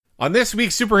On this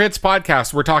week's Super Hits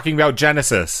podcast, we're talking about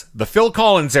Genesis, the Phil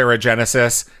Collins era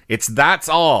Genesis. It's That's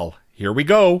All. Here we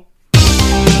go.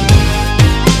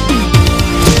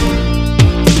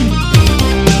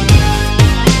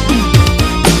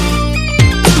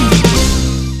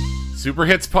 Super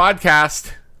Hits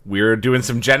podcast. We're doing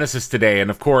some Genesis today,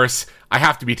 and of course, I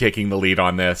have to be taking the lead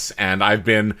on this, and I've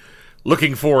been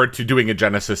looking forward to doing a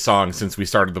Genesis song since we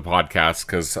started the podcast,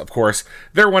 because, of course,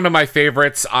 they're one of my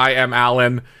favorites. I am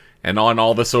Alan, and on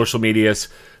all the social medias,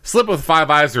 Slip with 5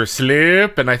 Eyes or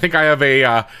Slip, and I think I have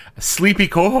a sleepy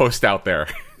co-host out there.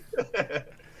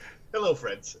 Hello,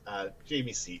 friends.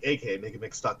 Jamie C., a.k.a.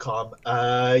 Megamix.com.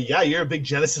 Yeah, you're a big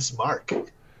Genesis mark.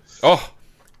 Oh,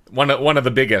 one of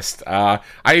the biggest. I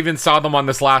even saw them on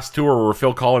this last tour where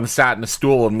Phil Collins sat in a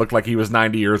stool and looked like he was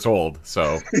 90 years old.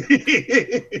 So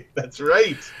That's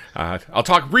right. I'll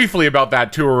talk briefly about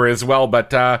that tour as well,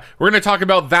 but we're going to talk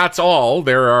about That's All.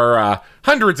 There are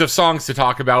hundreds of songs to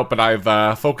talk about, but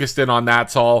I've focused in on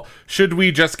That's All. Should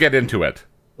we just get into it?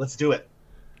 Let's do it.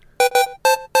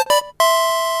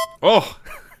 Oh,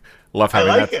 love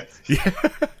having I like that.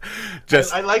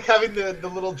 it. I like having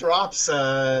the little drops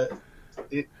live.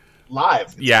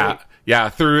 It's yeah, great. yeah.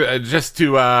 Through just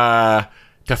to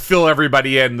fill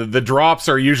everybody in. The drops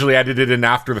are usually edited in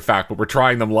after the fact, but we're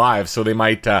trying them live, so they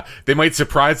might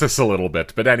surprise us a little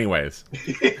bit. But anyways,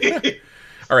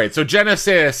 all right. So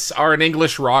Genesis are an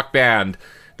English rock band.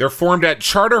 They're formed at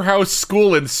Charterhouse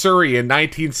School in Surrey in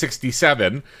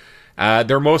 1967.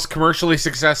 Their most commercially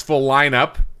successful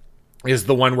lineup is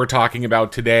the one we're talking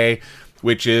about today,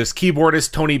 which is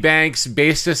keyboardist Tony Banks,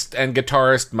 bassist and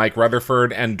guitarist Mike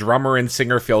Rutherford, and drummer and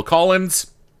singer Phil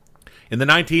Collins. In the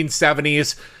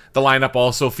 1970s, the lineup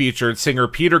also featured singer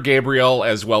Peter Gabriel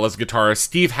as well as guitarist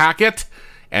Steve Hackett,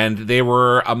 and they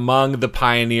were among the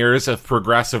pioneers of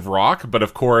progressive rock. But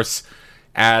of course,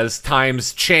 as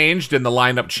times changed and the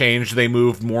lineup changed, they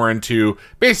moved more into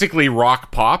basically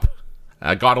rock pop.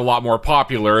 Got a lot more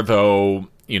popular, though,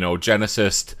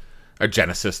 Genesis,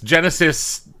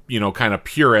 kind of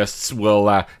purists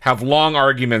will have long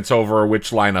arguments over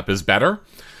which lineup is better.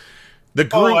 The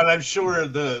group, and I'm sure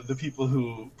the people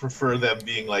who prefer them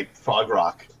being like prog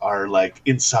rock are like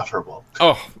insufferable.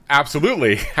 Oh,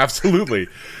 absolutely, absolutely.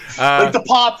 Like the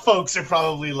pop folks are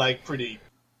probably like pretty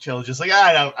chill, just like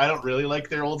I don't really like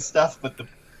their old stuff, but the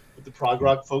prog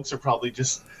rock folks are probably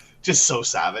just so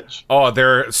savage. Oh,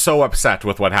 they're so upset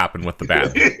with what happened with the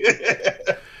band.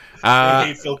 I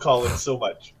hate Phil Collins so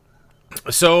much.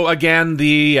 So again,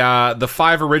 the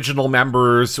 5 original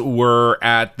members were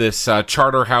at this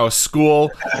Charterhouse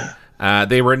School.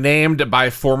 They were named by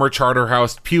former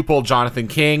Charterhouse pupil Jonathan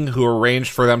King, who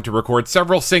arranged for them to record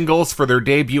several singles for their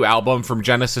debut album From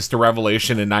Genesis to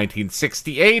Revelation in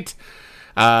 1968.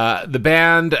 The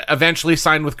band eventually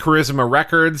signed with Charisma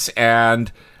Records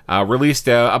and released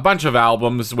a bunch of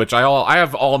albums, which I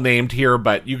have all named here,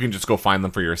 but you can just go find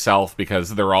them for yourself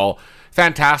because they're all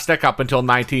fantastic up until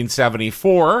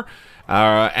 1974.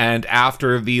 And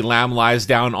after the Lamb Lies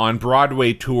Down on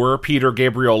Broadway tour, Peter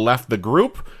Gabriel left the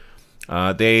group.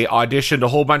 They auditioned a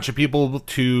whole bunch of people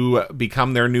to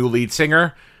become their new lead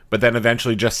singer, but then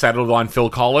eventually just settled on Phil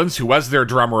Collins, who was their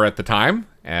drummer at the time,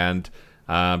 and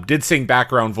did sing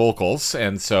background vocals,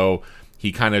 and so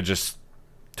he kind of just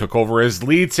took over as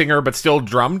lead singer, but still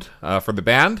drummed for the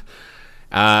band.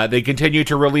 They continued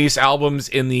to release albums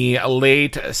in the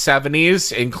late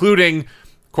 70s, including,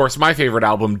 of course, my favorite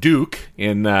album, Duke,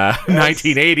 in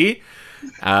 1980,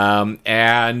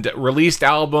 and released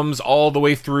albums all the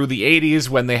way through the 80s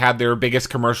when they had their biggest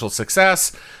commercial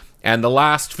success. And the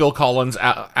last Phil Collins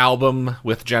album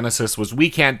with Genesis was We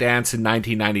Can't Dance in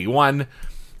 1991.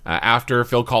 After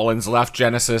Phil Collins left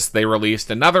Genesis, they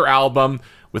released another album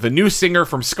with a new singer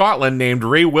from Scotland named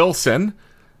Ray Wilson.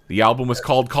 The album was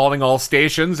called Calling All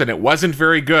Stations, and it wasn't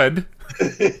very good.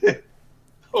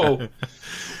 Oh.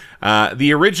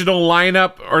 The original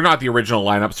lineup, or not the original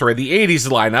lineup, sorry, the 80s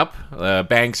lineup,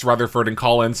 Banks, Rutherford, and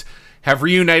Collins, have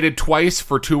reunited twice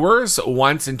for tours,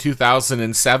 once in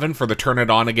 2007 for the Turn It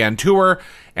On Again tour,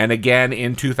 and again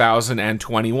in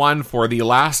 2021 for the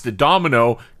Last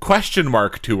Domino ?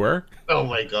 Tour. Oh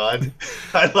my god.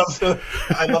 I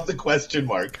love the question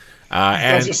mark.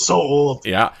 And those are so old.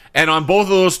 Yeah. And on both of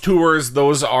those tours,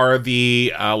 those are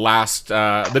the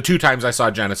the 2 times I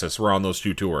saw Genesis were on those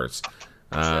 2 tours.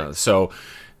 So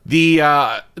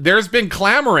there's been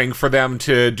clamoring for them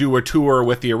to do a tour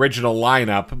with the original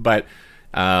lineup, but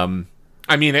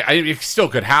it still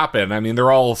could happen. I mean,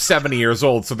 they're all 70 years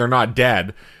old, so they're not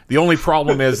dead. The only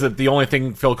problem is that the only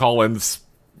thing Phil Collins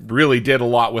really did a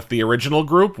lot with the original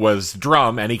group was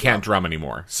drum, and he can't drum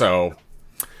anymore. So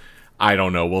I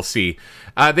don't know. We'll see.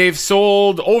 They've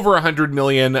sold over 100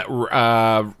 million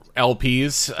LPs,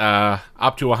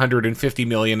 up to 150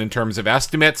 million in terms of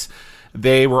estimates.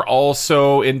 They were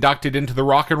also inducted into the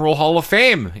Rock and Roll Hall of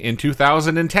Fame in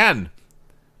 2010.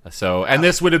 So, and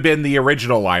this would have been the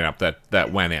original lineup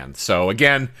that went in. So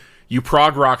again, you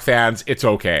prog rock fans, it's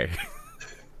okay.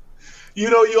 You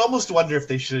know, you almost wonder if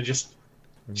they should have just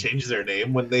changed their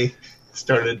name when they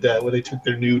started, when they took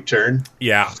their new turn.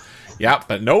 Yeah,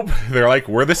 but nope. They're like,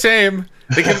 we're the same.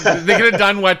 They could have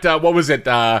done what was it?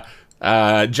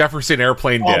 Jefferson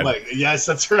Airplane did. Oh yes,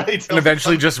 that's right. And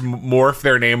eventually just morph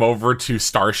their name over to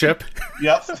Starship.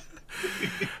 Yep.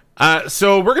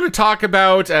 So we're going to talk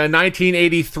about a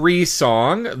 1983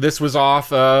 song. This was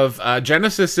off of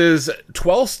Genesis's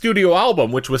 12th studio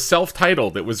album, which was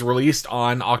self-titled. It was released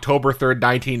on October 3rd,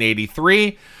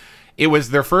 1983. It was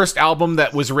their first album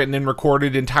that was written and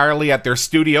recorded entirely at their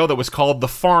studio that was called The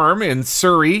Farm in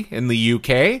Surrey in the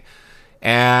UK.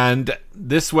 And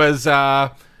this was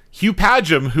Hugh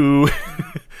Padgham, who...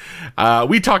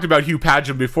 we talked about Hugh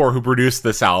Padgham before, who produced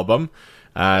this album.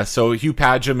 So Hugh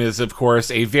Padgham is, of course,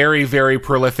 a very, very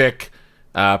prolific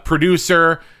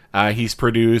producer. He's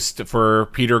produced for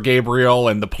Peter Gabriel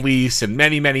and The Police and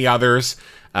many, many others.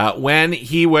 When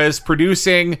he was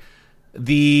producing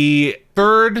the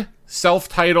third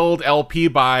self-titled LP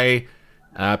by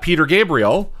Peter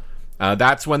Gabriel,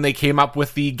 that's when they came up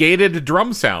with the gated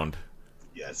drum sound.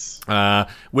 Yes.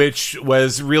 Which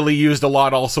was really used a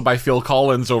lot also by Phil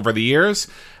Collins over the years.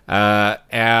 You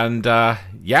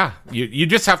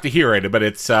just have to hear it, but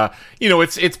it's,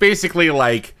 it's basically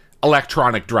like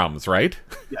electronic drums, right?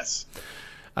 Yes.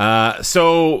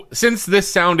 So since this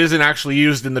sound isn't actually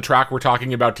used in the track we're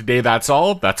talking about today, that's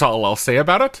all I'll say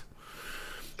about it.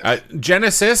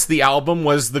 Genesis, the album,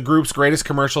 was the group's greatest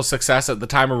commercial success at the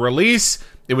time of release.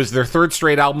 It was their third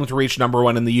straight album to reach number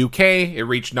 1 in the UK. It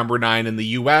reached number 9 in the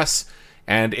US,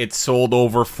 and it sold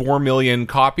over 4 million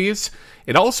copies.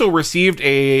 It also received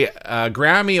a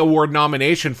Grammy Award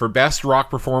nomination for Best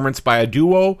Rock Performance by a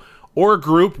Duo or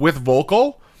Group with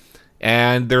Vocal.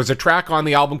 And there's a track on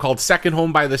the album called Second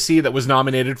Home by the Sea that was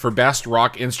nominated for Best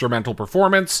Rock Instrumental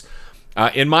Performance.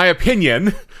 In my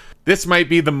opinion, this might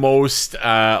be the most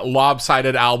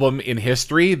lopsided album in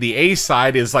history. The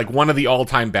A-side is like one of the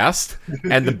all-time best,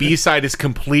 and the B-side is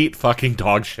complete fucking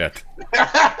dog shit.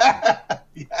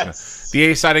 Yes. The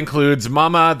A-side includes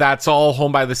Mama, That's All,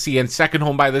 Home by the Sea, and Second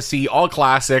Home by the Sea, all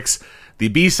classics. The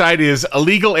B-side is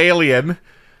Illegal Alien.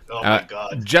 Oh my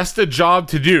God. Just a Job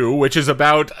to Do, which is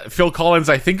about Phil Collins,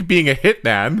 I think, being a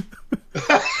hitman.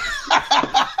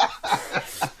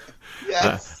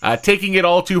 Yes. Taking It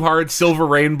All Too Hard, Silver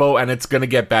Rainbow, and It's Gonna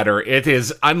Get Better. It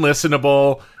is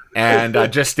unlistenable,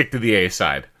 and just stick to the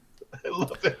A-side. I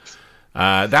love it.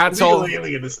 That's all.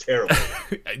 Alien is terrible.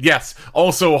 Yes,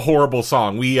 also a horrible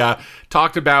song. We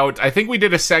talked about, I think we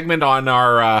did a segment on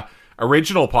our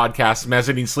original podcast,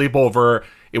 Mezzanine Sleepover.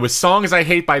 It was Songs I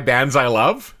Hate by Bands I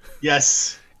Love.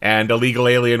 Yes. And Illegal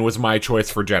Alien was my choice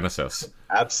for Genesis.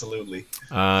 Absolutely.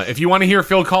 If you want to hear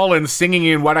Phil Collins singing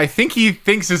in what I think he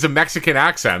thinks is a Mexican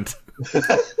accent,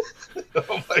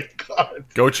 Oh my God.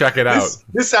 go check it out.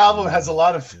 This album has a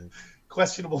lot of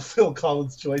questionable Phil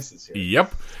Collins choices here.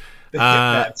 Yep. The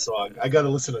Hitman song. I got to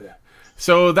listen to that.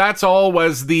 So That's All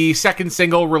was the second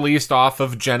single released off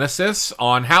of Genesis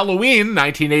on Halloween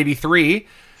 1983.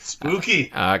 Spooky.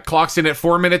 Clocks in at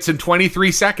 4 minutes and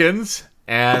 23 seconds.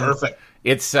 And Perfect.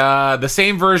 It's the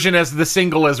same version as the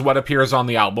single as what appears on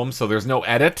the album, so there's no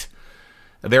edit.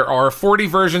 There are 40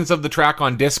 versions of the track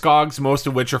on Discogs, most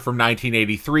of which are from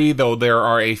 1983, though there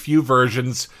are a few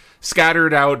versions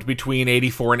scattered out between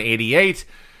 84 and 88.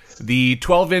 The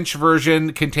 12-inch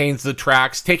version contains the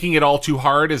tracks Taking It All Too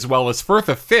Hard, as well as Firth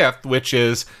of Fifth, which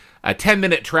is a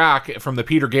 10-minute track from the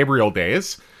Peter Gabriel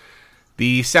days.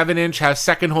 The 7-inch has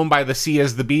Second Home by the Sea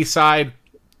as the B-side,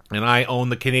 and I own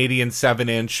the Canadian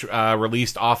 7-inch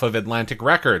released off of Atlantic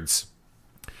Records.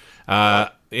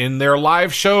 In their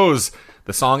live shows,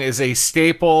 the song is a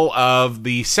staple of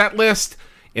the set list.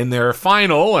 In their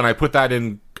final, and I put that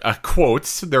in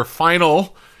quotes, their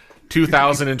final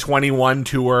 2021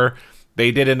 tour,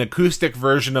 they did an acoustic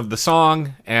version of the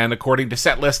song, and according to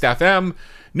Setlist FM,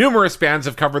 numerous bands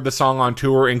have covered the song on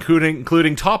tour,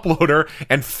 including Top Loader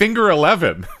and Finger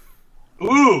 11.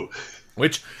 Ooh.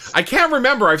 Which, I can't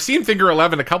remember. I've seen Finger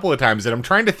 11 a couple of times, and I'm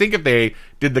trying to think if they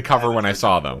did the cover when I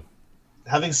saw them.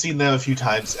 Having seen them a few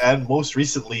times, and most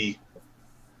recently,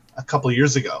 a couple of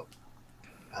years ago.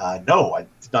 No, I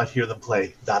did not hear them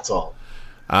play That's All.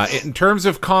 In terms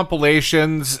of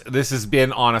compilations, this has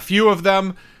been on a few of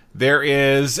them. There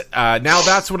is Now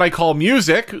That's What I Call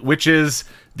Music, which is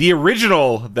the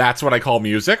original That's What I Call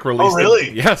Music, released. Oh,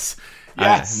 really? Yes.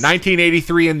 Yes.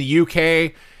 1983 in the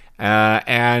UK.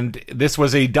 And this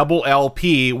was a double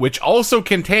LP, which also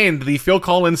contained the Phil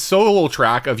Collins solo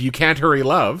track of You Can't Hurry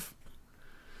Love.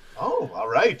 Oh, all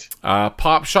right.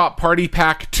 Pop Shop Party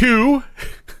Pack 2,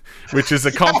 which is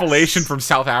a compilation from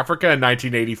South Africa in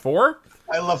 1984.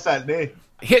 I love that name.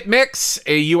 Hit Mix,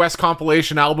 a U.S.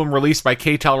 compilation album released by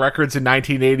K-Tel Records in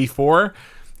 1984.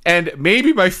 And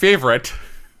maybe my favorite,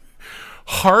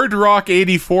 Hard Rock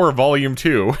 84 Volume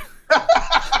 2.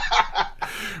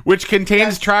 Which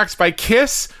contains tracks by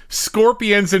Kiss,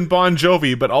 Scorpions, and Bon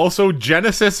Jovi, but also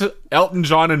Genesis, Elton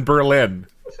John, and Berlin.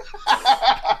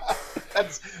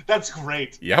 That's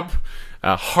great. Yep.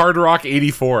 Hard Rock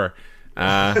 84.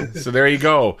 So there you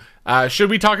go. Should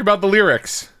we talk about the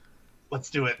lyrics? Let's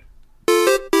do it.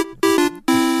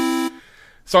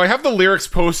 So I have the lyrics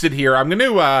posted here. I'm going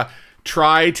to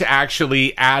try to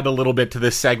actually add a little bit to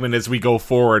this segment as we go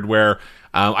forward, where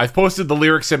I've posted the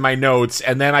lyrics in my notes,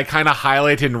 and then I kind of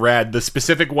highlight in red the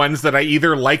specific ones that I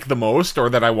either like the most or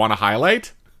that I want to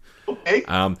highlight. Okay.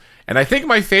 And I think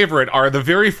my favorite are the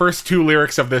very first two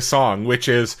lyrics of this song, which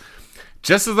is,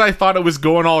 just as I thought it was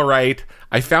going all right,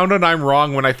 I found out I'm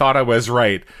wrong when I thought I was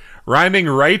right. Rhyming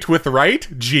right with right,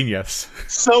 genius.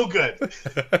 So good.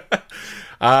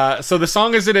 So the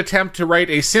song is an attempt to write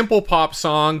a simple pop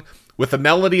song with a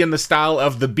melody in the style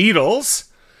of the Beatles.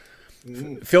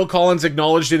 Phil Collins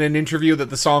acknowledged in an interview that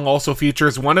the song also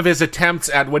features one of his attempts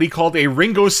at what he called a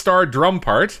Ringo Starr drum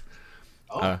part.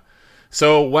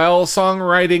 So while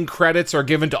songwriting credits are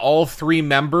given to all three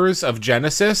members of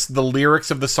Genesis, the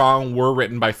lyrics of the song were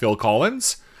written by Phil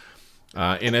Collins.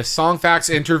 In a Songfacts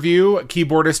interview,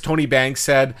 keyboardist Tony Banks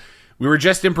said, "We were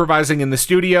just improvising in the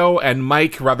studio, and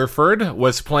Mike Rutherford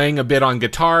was playing a bit on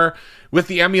guitar. With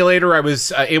the emulator, I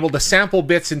was able to sample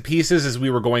bits and pieces as we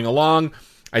were going along.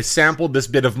 I sampled this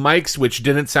bit of Mike's, which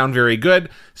didn't sound very good,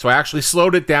 so I actually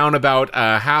slowed it down about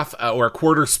half or a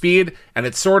quarter speed, and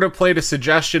it sort of played a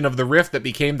suggestion of the riff that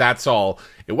became That's All.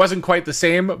 It wasn't quite the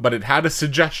same, but it had a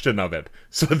suggestion of it.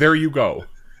 So there you go."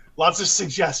 Lots of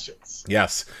suggestions.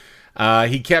 Yes.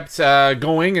 He kept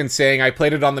going and saying, "I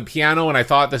played it on the piano, and I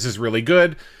thought this is really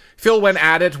good." Phil went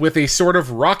at it with a sort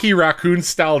of Rocky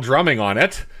Raccoon-style drumming on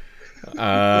it.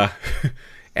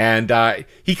 And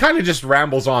he kind of just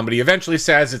rambles on, but he eventually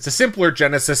says it's a simpler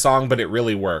Genesis song, but it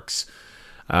really works.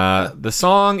 The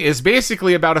song is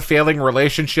basically about a failing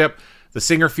relationship. The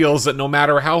singer feels that no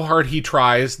matter how hard he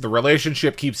tries, the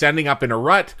relationship keeps ending up in a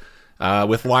rut,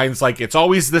 with lines like, "It's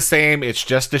always the same, it's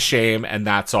just a shame, and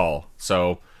that's all."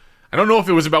 So I don't know if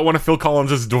it was about one of Phil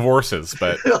Collins' divorces,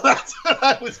 but... That's what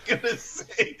I was going to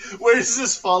say. Where does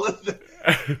this fall in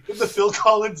the Phil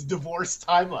Collins divorce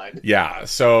timeline? Yeah,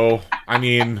 so, I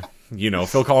mean, you know,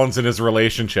 Phil Collins and his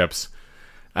relationships.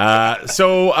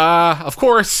 Of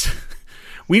course,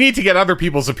 we need to get other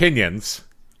people's opinions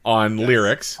on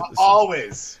lyrics.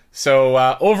 Always. So,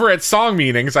 over at Song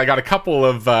Meanings, I got a couple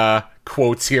of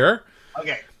quotes here.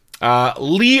 Okay.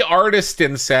 Lee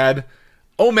Artiston said,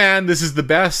 "Oh man, this is the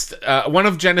best, one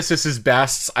of Genesis's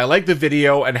bests. I like the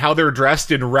video and how they're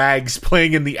dressed in rags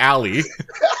playing in the alley."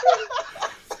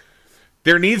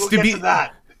 There needs to be...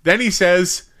 that. Then he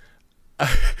says,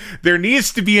 "There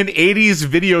needs to be an 80s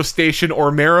video station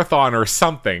or marathon or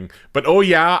something. But oh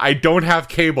yeah, I don't have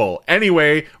cable.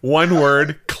 Anyway, one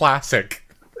word, classic."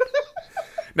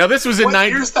 Now this was in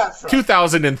year's that from?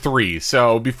 2003,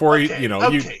 so before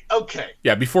Okay, okay.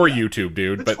 Yeah, before YouTube,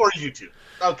 dude. Before YouTube.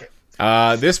 Okay.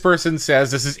 This person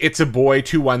says, It's a Boy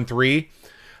 213.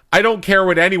 "I don't care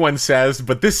what anyone says,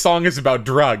 but this song is about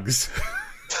drugs."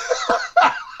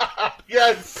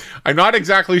 Yes. I'm not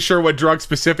exactly sure what drug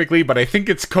specifically, but I think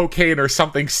it's cocaine or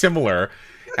something similar.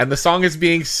 And the song is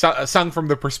being sung from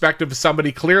the perspective of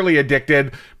somebody clearly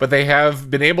addicted, but they have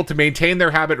been able to maintain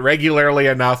their habit regularly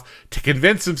enough to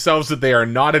convince themselves that they are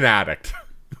not an addict.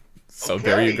 So Okay.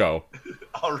 There you go.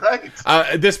 All right.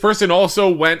 This person also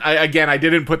went, I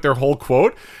didn't put their whole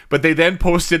quote, but they then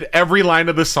posted every line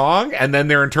of the song and then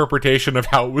their interpretation of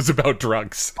how it was about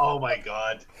drugs. Oh my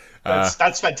God.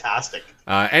 That's fantastic.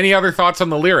 Any other thoughts on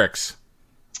the lyrics?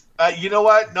 You know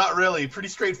what? Not really. Pretty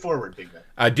straightforward, big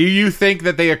man. Do you think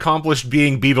that they accomplished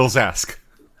being Beatles-esque?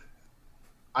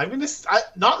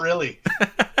 Not really.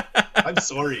 I'm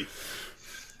sorry.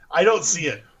 I don't see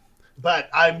it. But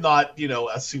I'm not,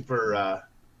 a super,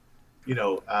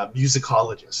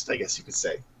 musicologist, I guess you could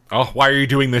say. Oh, why are you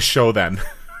doing this show then?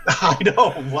 I know.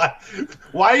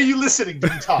 Why are you listening to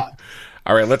me talk?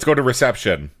 All right, let's go to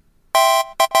reception.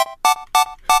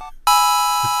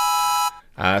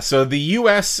 So the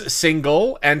U.S.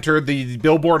 single entered the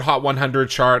Billboard Hot 100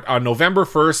 chart on November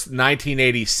 1st,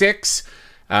 1986.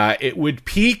 It would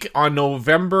peak on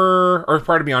February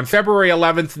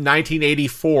 11th,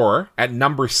 1984 at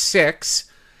number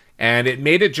 6, and it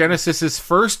made it Genesis's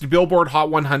first Billboard Hot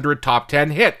 100 top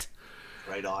 10 hit.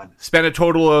 Right on. Spent a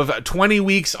total of 20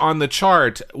 weeks on the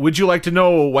chart. Would you like to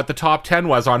know what the top 10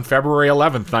 was on February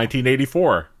 11th,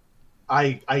 1984?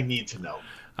 I need to know.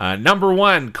 Number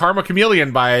 1, Karma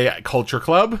Chameleon by Culture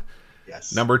Club.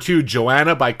 Yes. Number 2,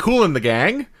 Joanna by Kool and the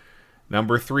Gang.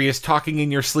 Number 3 is Talking in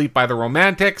Your Sleep by the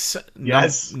Romantics.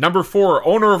 Yes. Number 4,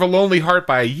 Owner of a Lonely Heart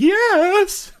by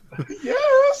Yes.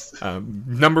 Yes.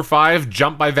 Number 5,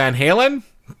 Jump by Van Halen.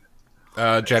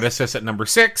 Genesis at number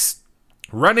 6.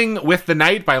 Running with the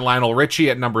Night by Lionel Richie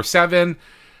at number 7.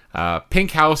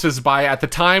 Pink Houses by, at the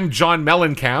time, John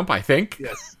Mellencamp, I think.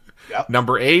 Yes. Yep.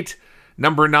 Number 8.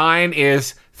 Number 9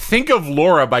 is Think of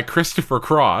Laura by Christopher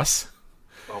Cross.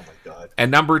 Oh my God.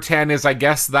 And number 10 is I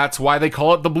Guess That's Why They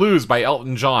Call It the Blues by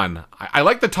Elton John. I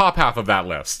like the top half of that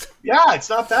list. Yeah, it's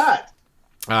not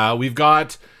bad. We've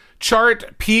got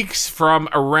chart peaks from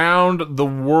around the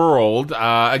world.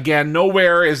 Again,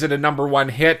 nowhere is it a number 1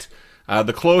 hit.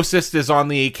 The closest is on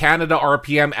the Canada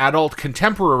RPM Adult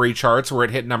Contemporary charts, where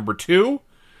it hit number 2.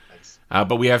 Nice.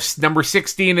 But we have number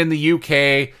 16 in the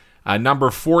UK, number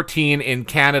 14 in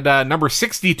Canada, number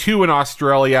 62 in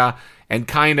Australia, and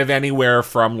kind of anywhere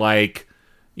from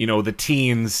the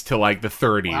teens to the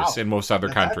 30s in most other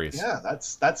countries.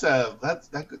 That's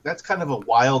kind of a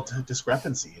wild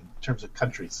discrepancy in terms of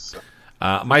countries. So.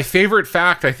 My favorite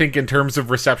fact, I think, in terms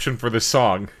of reception for this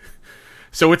song.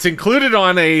 So it's included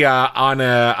on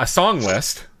a song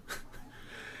list.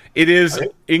 It is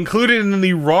included in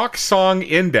the Rock Song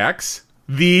Index,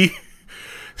 the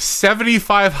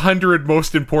 7,500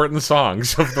 most important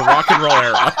songs of the rock and roll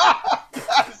era.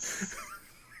 Yes.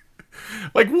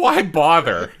 Why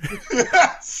bother?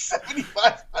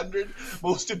 7,500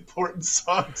 most important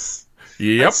songs.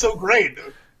 Yep. That's so great.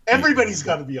 Everybody's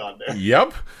got to be on there.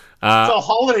 Yep. It's a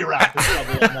holiday wrap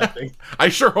probably on that thing. I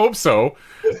sure hope so.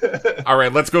 All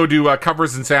right, let's go do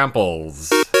covers and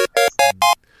samples.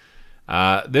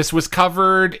 This was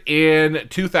covered in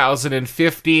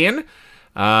 2015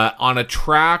 on a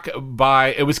track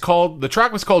by... The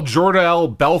track was called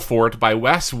Jordell Belfort by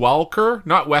Wes Welker.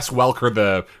 Not Wes Welker,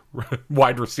 the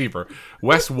wide receiver.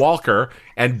 Wes Walker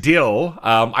and Dill.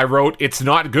 I wrote, "It's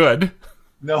not good."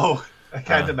 No, I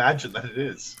can't imagine that it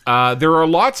is. There are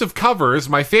lots of covers.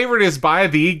 My favorite is by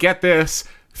get this,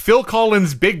 Phil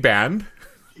Collins Big Band.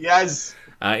 Yes.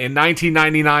 In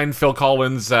 1999, Phil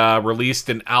Collins released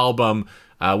an album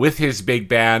with his big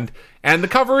band, and the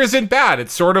cover isn't bad.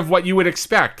 It's sort of what you would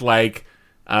expect,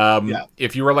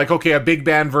 if you were a big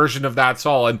band version of That's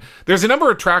All. And there's a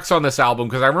number of tracks on this album,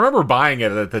 because I remember buying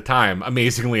it at the time,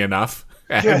 amazingly enough.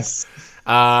 And, yes.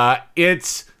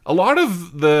 It's... A lot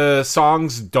of the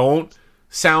songs don't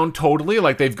sound totally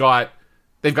they've got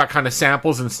kind of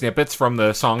samples and snippets from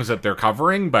the songs that they're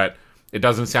covering, but it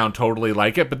doesn't sound totally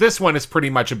like it. But this one is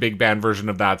pretty much a big band version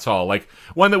of That's All,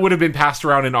 one that would have been passed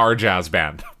around in our jazz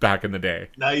band back in the day.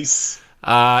 Nice.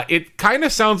 It kind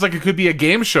of sounds like it could be a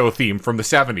game show theme from the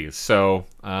 70s, so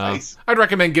nice. I'd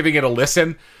recommend giving it a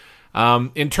listen.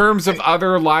 In terms of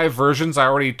other live versions, I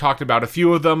already talked about a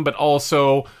few of them, but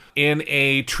also in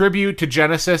a tribute to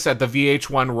Genesis at the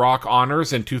VH1 Rock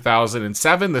Honors in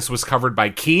 2007. This was covered by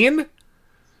Keane.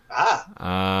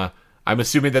 I'm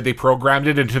assuming that they programmed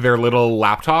it into their little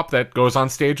laptop that goes on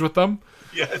stage with them.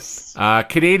 Yes.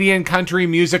 Canadian country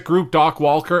music group Doc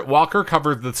Walker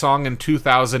covered the song in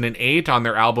 2008 on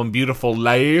their album Beautiful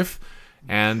Live.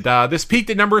 And this peaked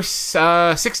at number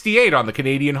 68 on the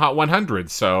Canadian Hot 100.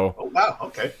 So. Oh, wow.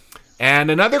 Okay. And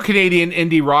another Canadian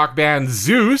indie rock band,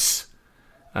 Zeus,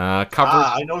 covered...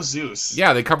 I know Zeus.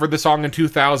 Yeah, they covered the song in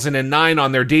 2009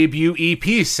 on their debut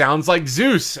EP, Sounds Like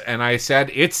Zeus. And I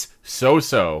said, it's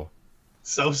so-so.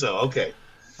 So-so, okay.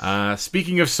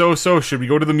 Speaking of so-so, should we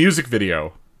go to the music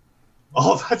video?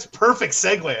 Oh, that's perfect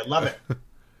segue. I love it.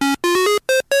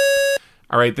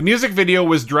 All right, the music video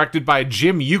was directed by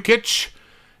Jim Yukich,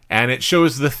 and it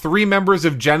shows the 3 members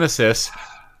of Genesis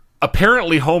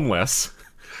apparently homeless.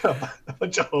 A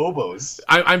bunch of hobos.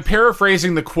 I'm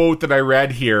paraphrasing the quote that I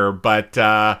read here, but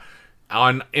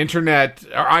on internet,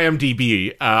 or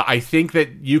IMDb, I think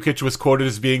that Yukich was quoted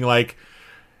as being like,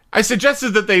 I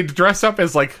suggested that they dress up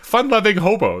as fun-loving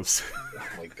hobos. Oh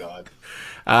my god.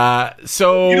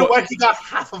 So you know what? He got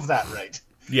half of that right.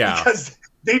 Yeah. Because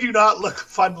they do not look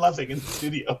fun-loving in the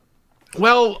studio.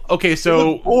 Well, okay, They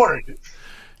look bored.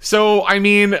 So, I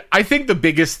mean, I think the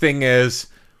biggest thing is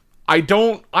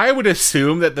I would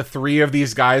assume that the three of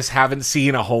these guys haven't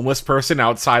seen a homeless person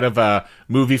outside of a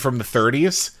movie from the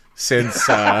 30s since,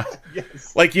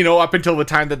 Yes. like, you know, up until the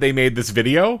time that they made this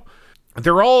video.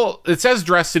 They're all, it says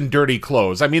dressed in dirty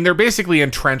clothes. I mean, they're basically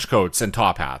in trench coats and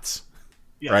top hats,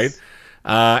 Yes. right?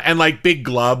 And like big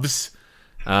gloves,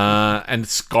 and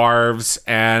scarves,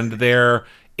 and they're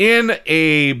in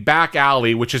a back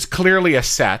alley, which is clearly a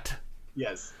set.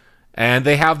 Yes. And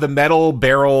they have the metal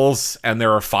barrels, and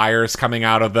there are fires coming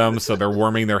out of them, so they're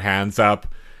warming their hands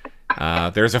up.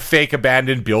 There's a fake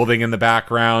abandoned building in the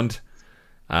background.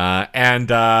 And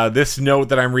this note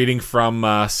that I'm reading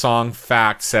from Song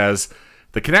Fact says,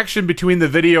 the connection between the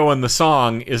video and the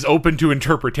song is open to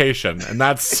interpretation. And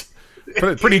that's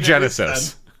pretty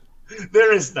Genesis.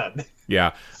 There is none.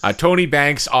 Yeah. Tony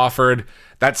Banks offered,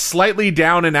 that slightly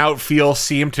down and out feel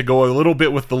seemed to go a little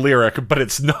bit with the lyric, but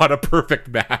it's not a perfect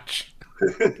match.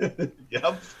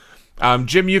 Yep.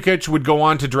 Jim Yukich would go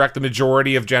on to direct the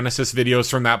majority of Genesis videos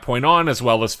from that point on, as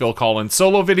well as Phil Collins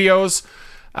solo videos.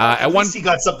 At least he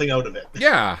got something out of it.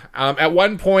 Yeah. At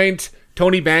one point,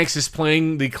 Tony Banks is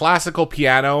playing the classical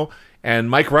piano, and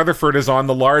Mike Rutherford is on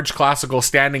the large classical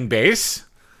standing bass,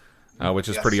 which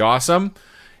is pretty awesome.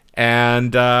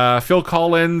 And Phil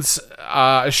Collins,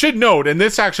 should note, and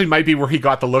this actually might be where he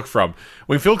got the look from.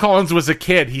 When Phil Collins was a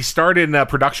kid, he starred in a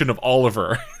production of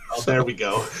Oliver. Oh, there we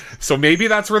go. So maybe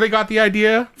that's where they got the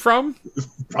idea from?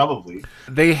 Probably.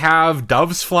 They have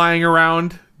doves flying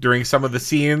around during some of the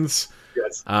scenes.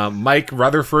 Yes. Mike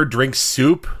Rutherford drinks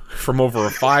soup from over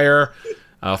a fire.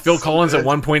 Phil Collins at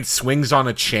one point swings on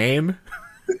a chain.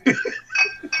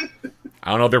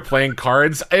 I don't know, they're playing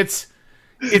cards. It's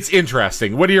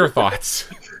interesting. What are your thoughts?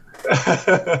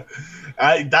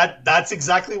 That's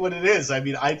exactly what it is. I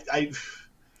mean,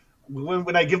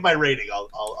 when I give my rating,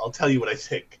 I'll tell you what I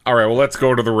think. All right, well, let's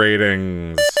go to the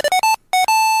ratings.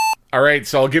 All right,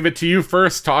 so I'll give it to you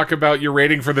first. Talk about your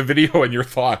rating for the video and your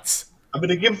thoughts. I'm going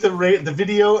to give the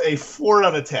video a 4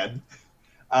 out of 10.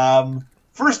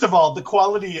 First of all, the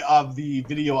quality of the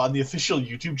video on the official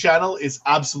YouTube channel is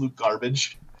absolute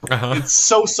garbage. Uh-huh. It's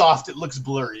so soft, it looks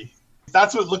blurry. If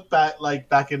that's what it looked like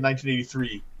back in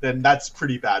 1983, then that's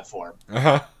pretty bad form.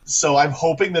 Uh-huh. So I'm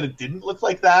hoping that it didn't look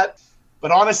like that.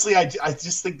 But honestly, I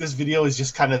just think this video is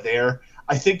just kind of there.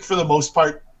 I think for the most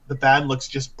part, the band looks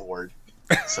just bored.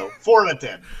 So 4 out of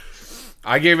 10.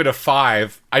 I gave it a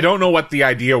 5. I don't know what the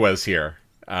idea was here.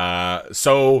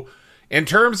 So in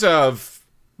terms of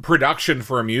production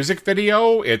for a music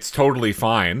video, it's totally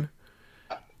fine.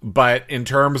 But in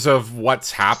terms of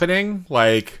what's happening,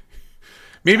 like,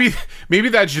 maybe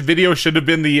that video should have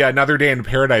been the Another Day in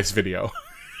Paradise video.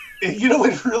 You know,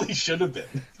 it really should have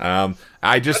been.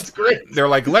 That's great. They're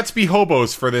like, let's be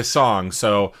hobos for this song.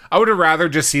 So I would have rather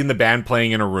just seen the band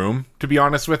playing in a room, to be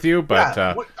honest with you. But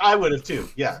yeah, I would have too.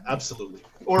 Yeah, absolutely.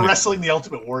 Or wrestling the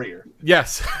Ultimate Warrior.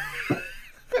 Yes.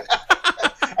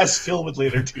 As Phil would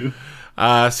later do.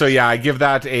 So yeah, I give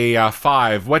that a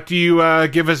 5. What do you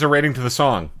give as a rating to the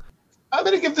song? I'm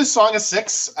going to give this song a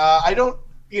 6. I don't,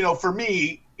 for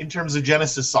me, in terms of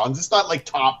Genesis songs, it's not like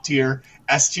top tier,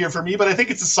 S tier for me, but I think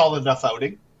it's a solid enough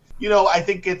outing. I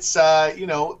think it's, I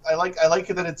like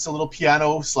it that it's a little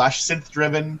piano / synth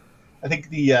driven. I think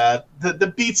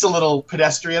the beat's a little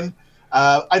pedestrian,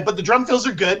 but the drum fills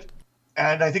are good,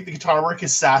 and I think the guitar work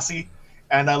is sassy,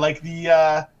 and I like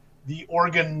the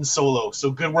organ solo.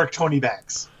 So good work, Tony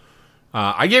Banks.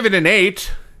 I gave it an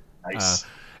 8. Nice.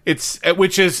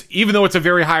 Which is, even though it's a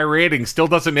very high rating, still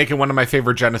doesn't make it one of my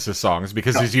favorite Genesis songs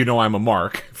because, as you know, I'm a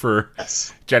mark for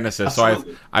Genesis.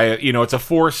 Absolutely. So it's a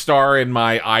 4-star in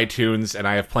my iTunes, and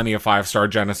I have plenty of 5-star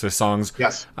Genesis songs.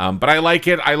 Yes. But I like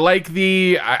it. I like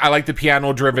the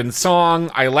piano-driven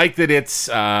song. I like that it's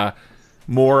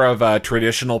more of a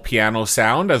traditional piano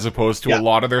sound as opposed to a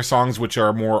lot of their songs, which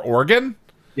are more organ.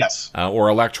 Yes. Or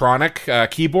electronic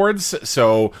keyboards.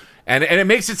 So. And it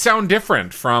makes it sound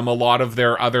different from a lot of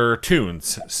their other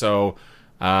tunes. So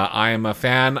I am a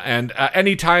fan. And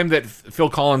any time that Phil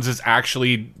Collins is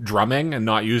actually drumming and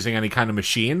not using any kind of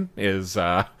machine is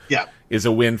a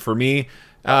win for me. He's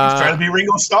trying to be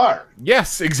Ringo Starr.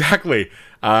 Yes, exactly.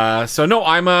 So no,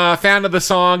 I'm a fan of the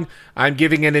song. I'm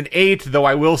giving it an 8, though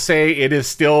I will say it is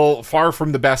still far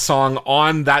from the best song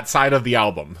on that side of the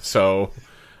album. So...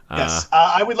 Yes,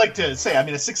 I would like to say,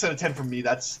 a 6 out of 10 from me.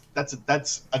 That's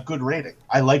a good rating.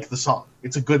 I like the song.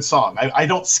 It's a good song. I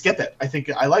don't skip it. I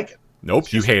think I like it.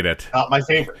 Nope, you hate it. Not my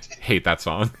favorite. Hate that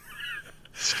song.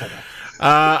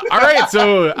 All right,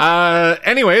 so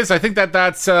anyways, I think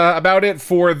that's about it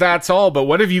for That's All. But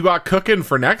what have you got cooking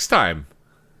for next time?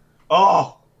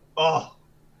 Oh,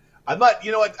 I'm not.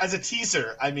 You know what? As a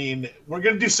teaser, we're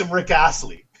gonna do some Rick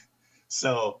Astley.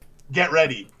 So get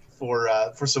ready for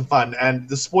some fun. And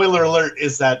the spoiler alert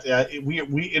is that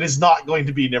it is not going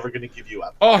to be Never Gonna Give You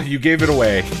Up. Oh, you gave it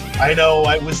away. I know,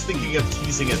 I was thinking of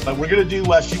teasing it, but we're going to do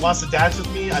She Wants to Dance With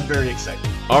Me. I'm very excited.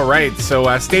 All right,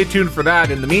 so stay tuned for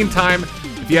that. In the meantime,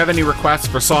 if you have any requests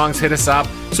for songs, hit us up.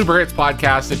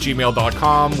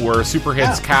 superhitspodcast@gmail.com. We're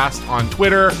Superhitscast on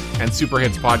Twitter and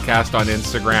Superhitspodcast on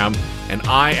Instagram. And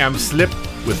I am Slip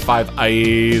with 5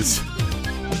 eyes.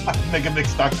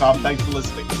 Megamix.com. Thanks for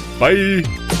listening. Bye.